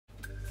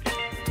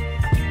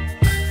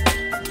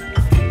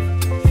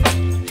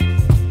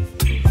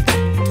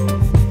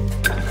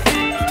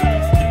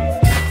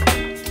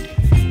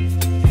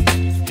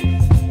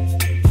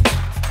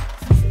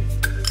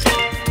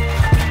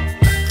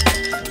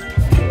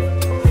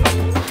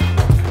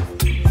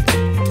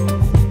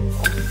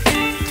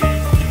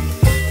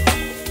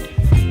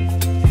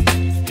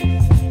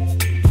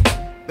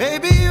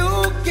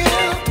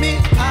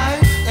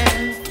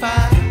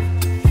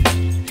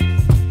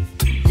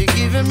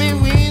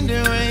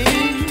and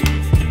rain.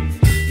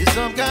 You're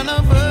some kind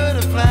of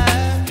butterfly.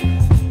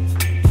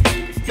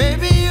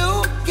 Baby,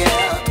 you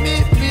give me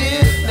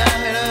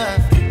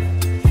midnight.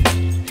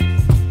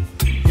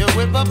 You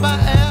whip up my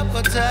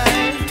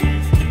appetite.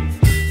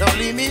 Don't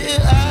leave me here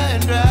high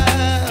and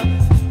dry.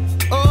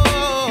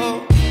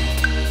 Oh,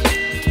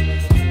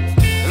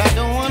 well, I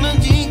don't wanna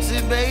jinx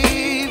it,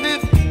 baby,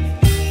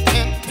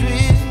 and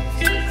twist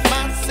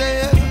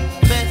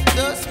myself at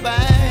the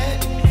spine.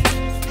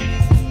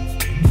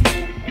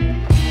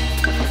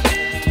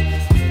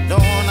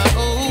 Don't wanna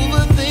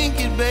overthink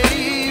it,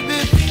 baby.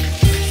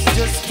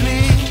 Just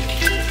please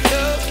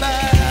your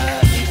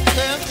body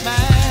and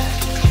mine.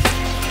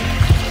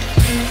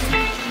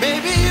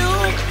 Baby, you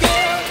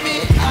give me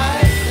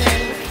ice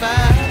and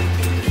fire.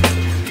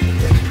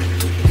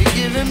 You're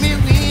giving me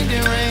wind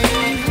and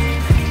rain.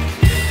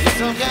 You're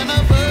some kind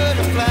of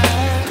butterfly.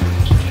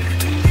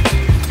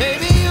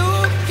 Baby, you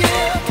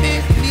give me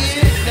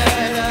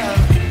midnight.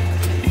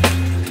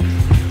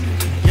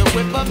 You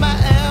whip up my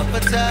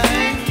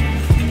appetite.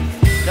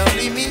 Don't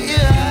leave me here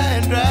high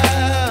and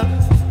dry.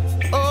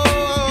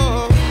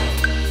 Oh,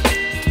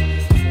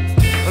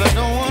 but I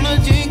don't wanna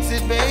jinx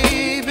it,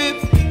 baby.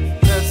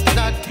 Let's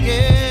not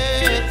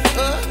get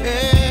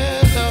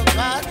ahead of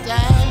my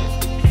time.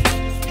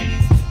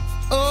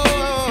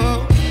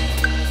 Oh,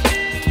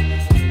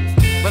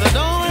 but I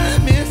don't wanna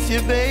miss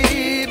you,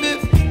 baby.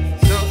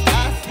 So I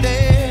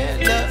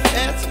stand up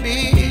and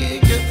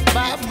speak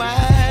my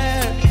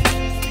mind.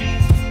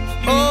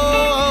 Oh.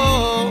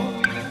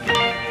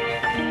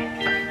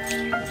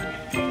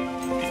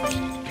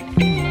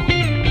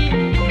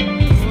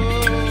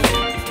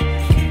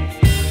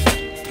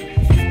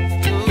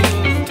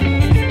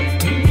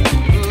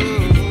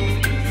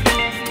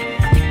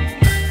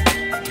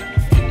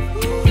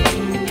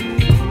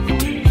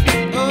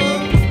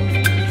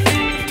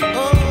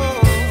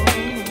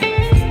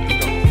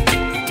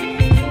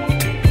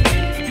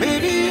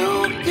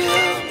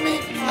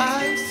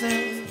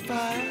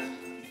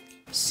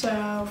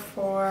 So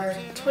for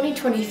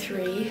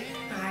 2023,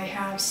 I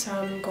have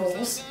some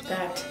goals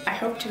that I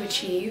hope to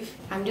achieve.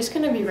 I'm just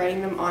going to be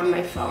writing them on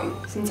my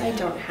phone since I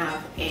don't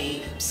have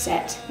a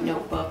set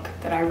notebook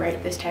that I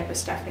write this type of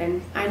stuff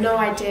in. I know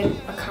I did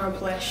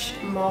accomplish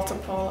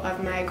multiple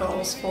of my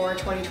goals for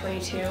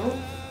 2022,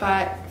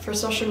 but for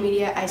social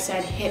media I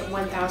said hit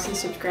 1,000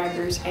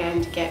 subscribers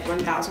and get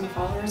 1,000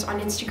 followers on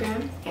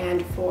Instagram.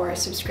 And for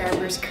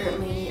subscribers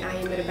currently I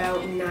am at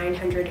about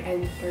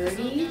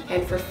 930,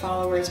 and for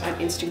followers on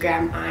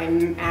Instagram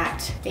I'm at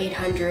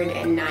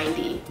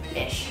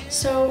 890-ish.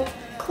 So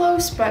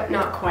close but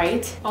not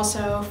quite.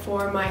 Also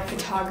for my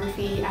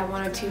photography I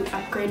wanted to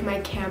upgrade my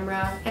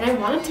camera and I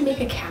wanted to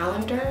make a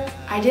calendar.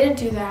 I didn't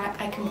do that,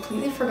 I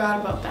completely forgot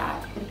about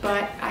that,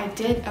 but I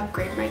did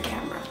upgrade my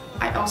camera.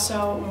 I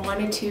also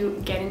wanted to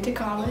get into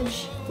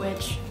college,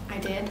 which I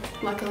did,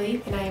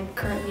 luckily, and I am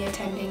currently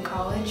attending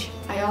college.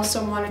 I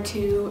also wanted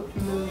to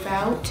move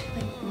out,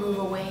 like move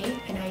away,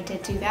 and I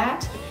did do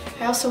that.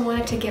 I also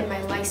wanted to get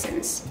my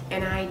license,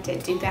 and I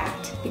did do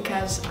that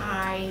because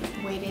I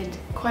waited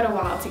quite a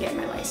while to get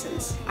my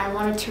license. I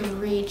wanted to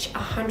reach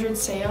 100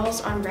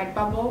 sales on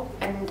Redbubble,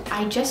 and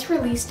I just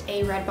released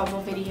a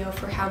Redbubble video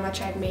for how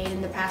much I've made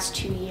in the past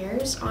 2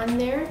 years on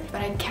there,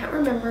 but I can't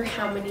remember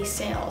how many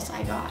sales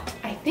I got.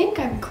 I think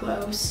I'm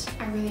close.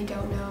 I really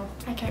don't know.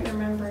 I can't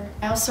remember.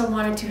 I also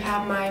wanted to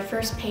have my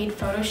first paid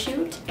photo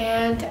shoot,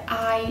 and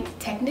I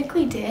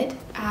technically did.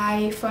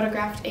 I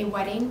photographed a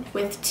wedding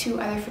with 2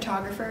 other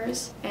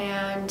photographers,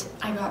 and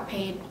I got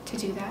paid to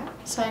do that.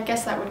 So I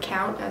guess that would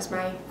count as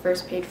my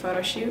first paid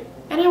photo shoot.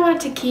 And I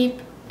wanted to keep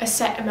a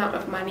set amount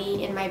of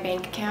money in my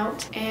bank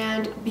account,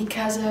 and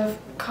because of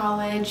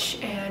college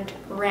and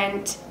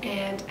rent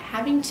and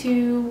having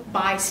to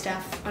buy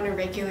stuff on a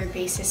regular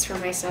basis for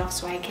myself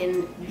so I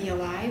can be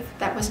alive,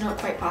 that was not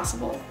quite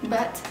possible.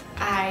 But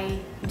I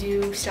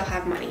do still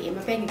have money in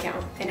my bank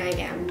account and I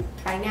am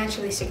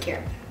financially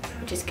secure,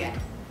 which is good,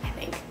 I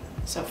think,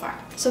 so far.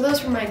 So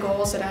those were my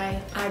goals that I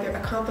either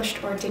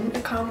accomplished or didn't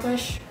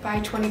accomplish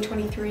by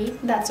 2023.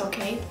 That's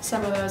okay.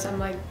 Some of those I'm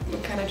like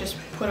kind of just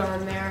put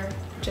on there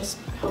just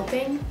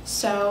hoping.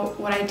 So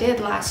what I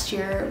did last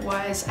year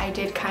was I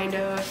did kind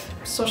of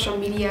social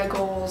media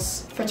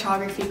goals,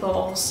 photography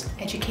goals,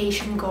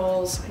 education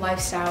goals,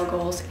 lifestyle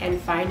goals, and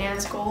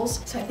finance goals.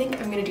 So I think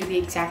I'm gonna do the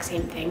exact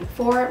same thing.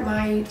 For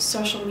my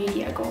social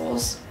media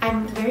goals,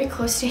 I'm very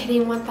close to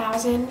hitting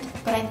 1,000,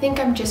 but I think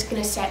I'm just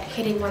gonna set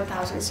hitting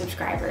 1,000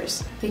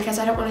 subscribers because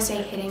I don't wanna say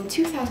hitting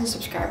 2,000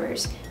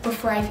 subscribers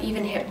before I've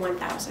even hit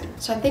 1,000.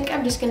 So I think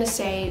I'm just gonna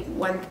say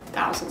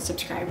 1,000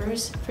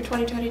 subscribers for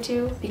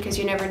 2022 because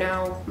you never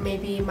know,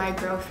 maybe my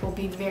growth will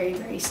be very,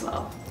 very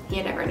slow.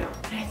 You never know.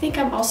 And I think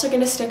I'm also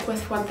gonna stick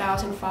with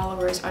 1,000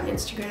 followers on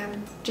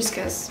Instagram just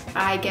because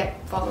I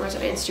get followers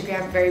on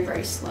Instagram very,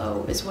 very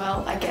slow as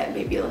well. I get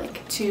maybe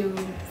like 2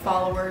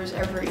 followers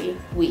every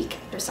week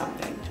or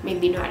something,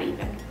 maybe not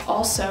even.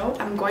 Also,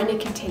 I'm going to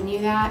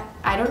continue that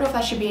I don't know if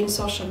that should be in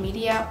social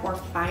media or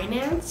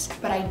finance,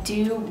 but I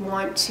do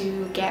want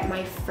to get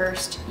my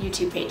first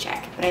YouTube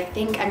paycheck. But I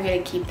think I'm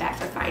gonna keep that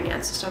for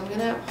finance, so I'm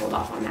gonna hold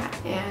off on that.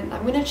 And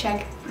I'm gonna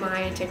check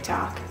my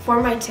TikTok.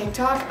 For my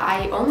TikTok,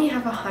 I only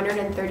have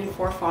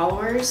 134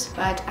 followers,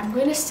 but I'm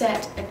gonna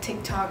set a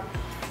TikTok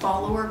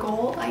follower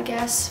goal, I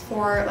guess,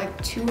 for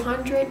like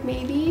 200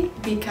 maybe,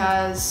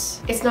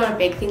 because it's not a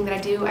big thing that I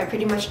do. I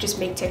pretty much just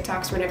make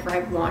TikToks whenever I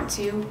want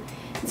to.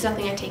 It's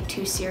nothing I take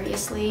too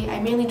seriously. I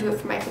mainly do it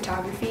for my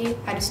photography.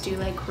 I just do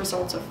like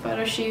results of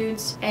photo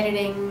shoots,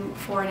 editing,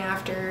 before and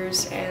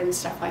afters, and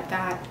stuff like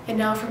that. And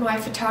now for my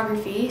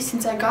photography,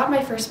 since I got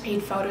my first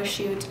paid photo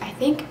shoot, I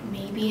think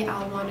maybe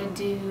I'll want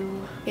to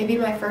do maybe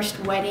my first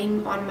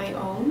wedding on my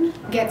own.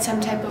 Get some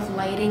type of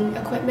lighting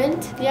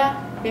equipment.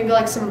 Yeah, maybe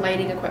like some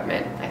lighting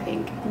equipment, I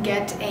think.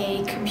 Get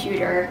a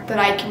computer that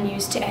I can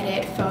use to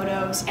edit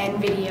photos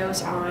and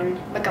videos on,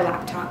 like a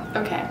laptop.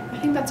 Okay, I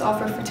think that's all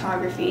for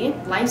photography.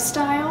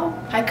 Lifestyle,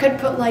 I could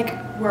put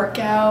like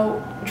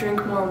workout,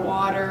 drink more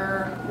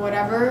water,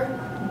 whatever,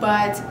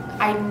 but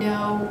I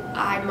know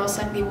I most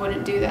likely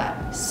wouldn't do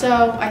that.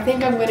 So I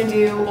think I'm gonna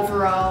do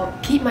overall,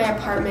 keep my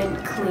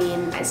apartment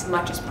clean as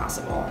much as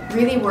possible.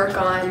 Really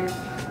work on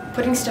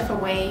putting stuff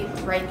away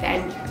right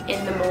then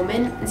in the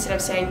moment instead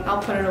of saying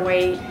I'll put it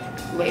away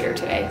later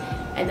today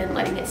and then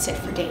letting it sit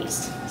for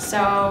days.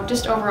 So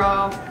just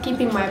overall,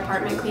 keeping my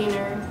apartment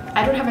cleaner.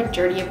 I don't have a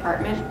dirty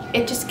apartment.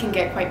 It just can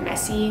get quite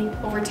messy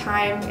over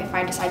time if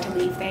I decide to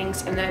leave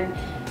things, and then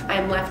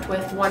I'm left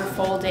with one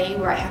full day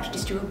where I have to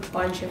just do a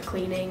bunch of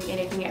cleaning, and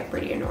it can get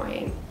pretty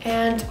annoying.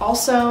 And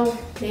also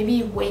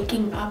maybe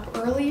waking up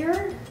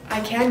earlier. I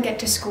can get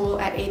to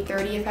school at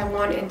 8:30 if I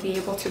want and be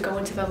able to go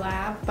into the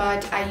lab,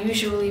 but I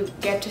usually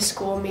get to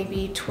school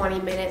maybe 20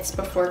 minutes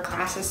before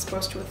class is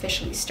supposed to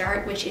officially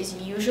start, which is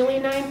usually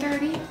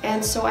 9:30,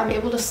 and so I'm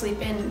able to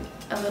sleep in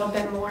a little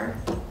bit more.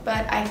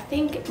 But I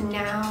think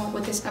now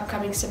with this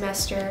upcoming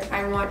semester,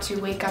 I want to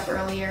wake up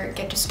earlier,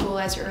 get to school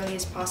as early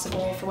as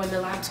possible for when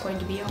the lab's going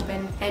to be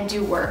open, and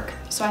do work.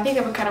 So I think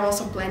that would kind of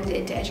also blend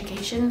into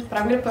education, but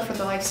I'm gonna put for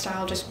the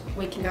lifestyle just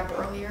waking up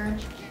earlier.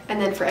 And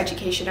then for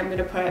education, I'm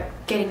gonna put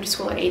getting to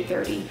school at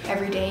 8:30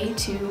 every day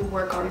to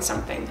work on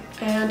something.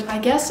 And I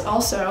guess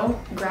also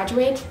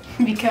graduate,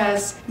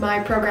 because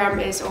my program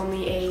is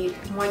only a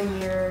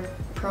 1-year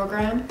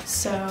program,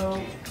 so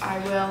I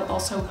will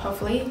also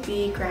hopefully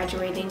be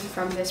graduating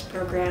from this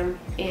program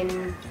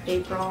in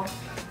April.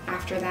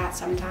 After that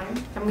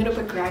sometime. I'm gonna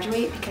put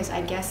graduate because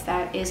I guess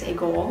that is a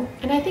goal.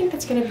 And I think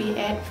that's gonna be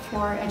it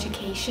for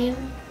education.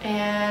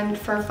 And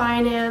for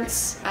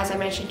finance, as I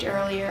mentioned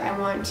earlier, I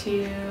want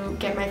to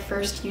get my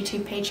first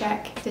YouTube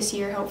paycheck this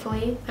year,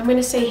 hopefully. I'm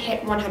gonna say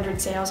hit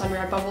 100 sales on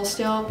Redbubble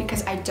still,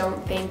 because I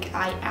don't think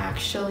I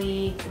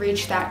actually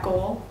reached that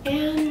goal.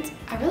 And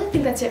I really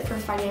think that's it for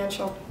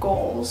financial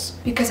goals,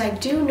 because I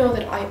do know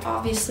that I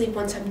obviously,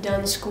 once I'm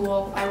done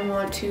school, I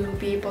want to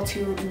be able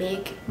to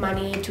make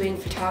money doing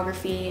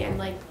photography and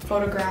like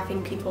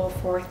photographing people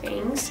for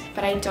things.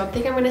 But I don't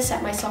think I'm gonna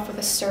set myself with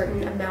a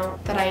certain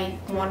amount that I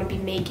want to be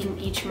making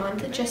each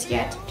month just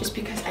yet, just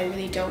because I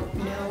really don't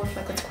know. I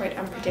feel like it's quite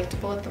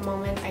unpredictable at the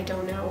moment. I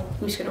don't know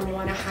who's gonna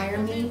want to hire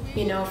me.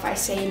 You know, if I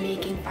say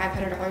making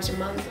 $500 a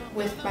month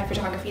with my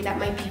photography, that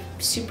might be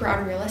super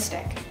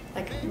unrealistic.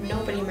 Like,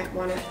 nobody might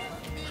want to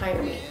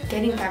hire me.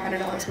 Getting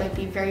 $500 might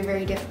be very,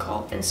 very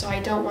difficult, and so I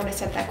don't want to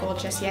set that goal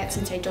just yet,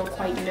 since I don't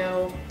quite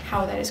know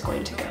how that is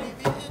going to go.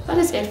 That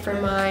is it for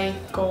my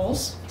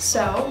goals.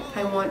 So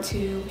I want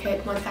to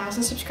hit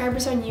 1,000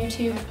 subscribers on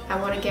YouTube.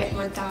 I want to get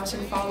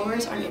 1,000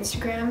 followers on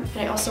Instagram, and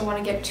I also want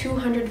to get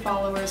 200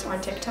 followers on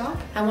TikTok.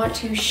 I want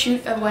to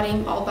shoot a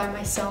wedding all by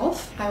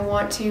myself. I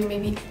want to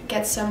maybe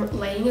get some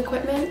lighting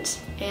equipment,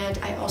 and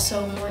I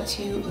also want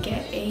to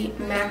get a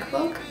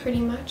MacBook,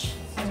 pretty much.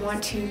 I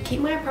want to keep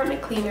my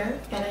apartment cleaner,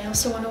 and I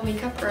also want to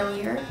wake up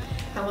earlier.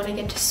 I want to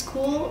get to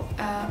school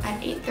at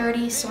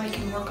 8:30 so I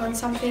can work on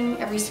something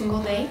every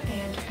single day,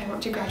 and I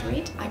want to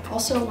graduate. I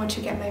also want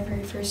to get my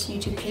very first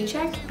YouTube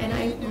paycheck, and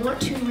I want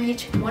to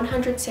reach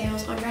 100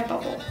 sales on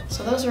Redbubble.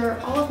 So those are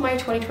all of my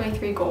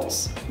 2023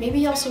 goals.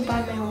 Maybe also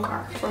buy my own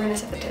car. We're going to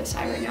set that to the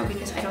side right now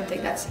because I don't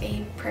think that's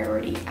a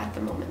priority at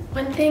the moment.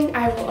 One thing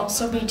I will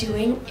also be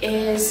doing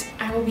is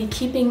I will be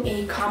keeping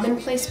a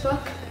commonplace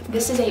book.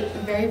 This is a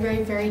very,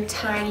 very, very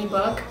tiny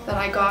book that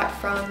I got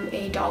from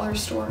a dollar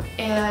store,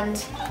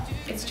 and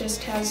it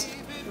just has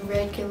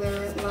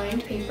regular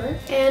lined paper,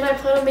 and I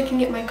plan on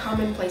making it my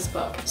commonplace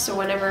book. So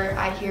whenever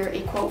I hear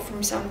a quote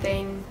from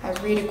something, I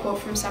read a quote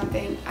from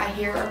something, I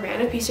hear a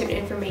random piece of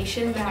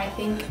information that I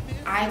think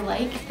I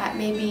like, that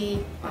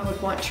maybe I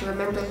would want to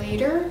remember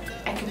later,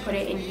 I can put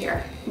it in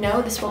here.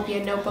 No, this won't be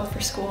a notebook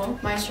for school.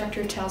 My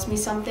instructor tells me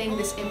something,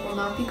 it will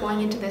not be going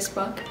into this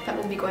book, that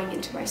will be going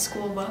into my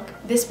school book.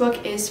 This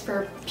book is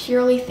for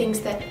purely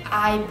things that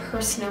I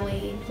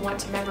personally want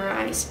to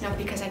memorize, not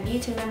because I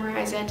need to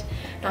memorize it,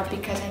 not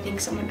because I think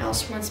someone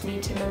else wants me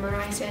to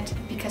memorize it,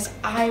 because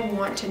I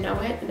want to know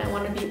it and I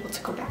want to be able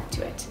to go back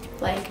to it,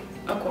 like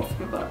a quote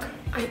from a book.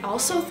 I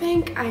also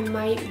think I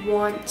might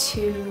want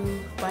to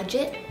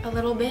budget a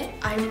little bit.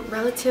 I'm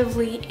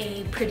relatively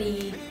a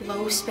pretty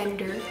low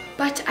spender,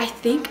 but I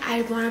think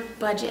I want to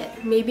budget.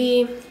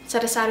 Maybe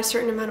set aside a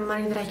certain amount of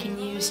money that I can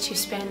use to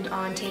spend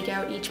on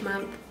takeout each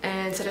month,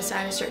 and set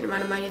aside a certain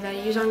amount of money that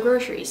I use on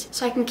groceries,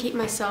 so I can keep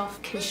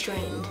myself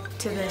constrained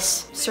to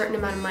this certain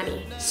amount of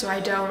money, so I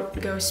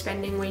don't go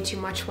spending way too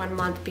much one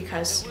month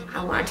because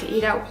I want to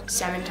eat out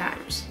 7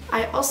 times.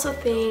 I also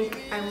think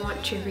I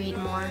want to read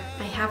more.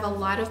 I have a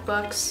lot of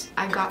books.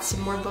 I got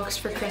some more books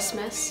for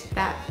Christmas.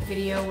 That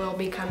video will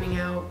be coming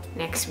out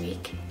next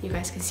week. You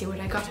guys can see what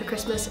I got for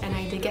Christmas, and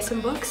I did get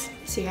some books,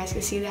 so you guys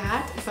can see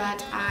that,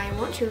 but I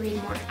want to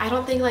read more. I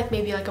don't think like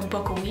maybe like a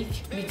book a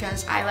week,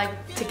 because I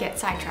like to get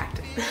sidetracked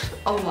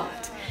a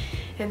lot.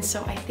 And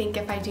so I think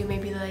if I do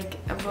maybe like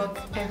a book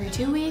every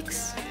 2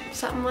 weeks,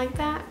 something like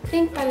that. I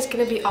think that is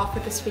gonna be all for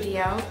this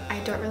video. I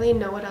don't really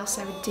know what else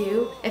I would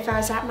do. If I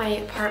was at my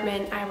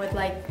apartment, I would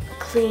like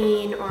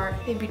clean or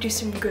maybe do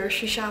some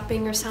grocery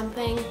shopping or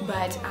something,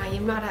 but I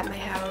am not at my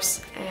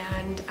house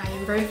and I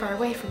am very far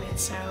away from it,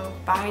 so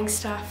buying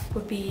stuff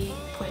would be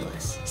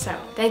pointless. So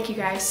thank you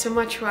guys so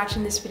much for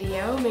watching this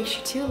video. Make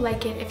sure to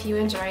like it if you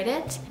enjoyed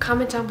it.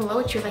 Comment down below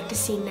what you'd like to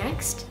see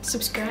next.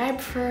 Subscribe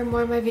for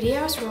more of my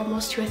videos. We're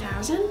almost to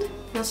 1,000. And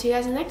I'll see you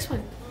guys in the next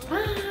one.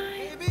 Bye!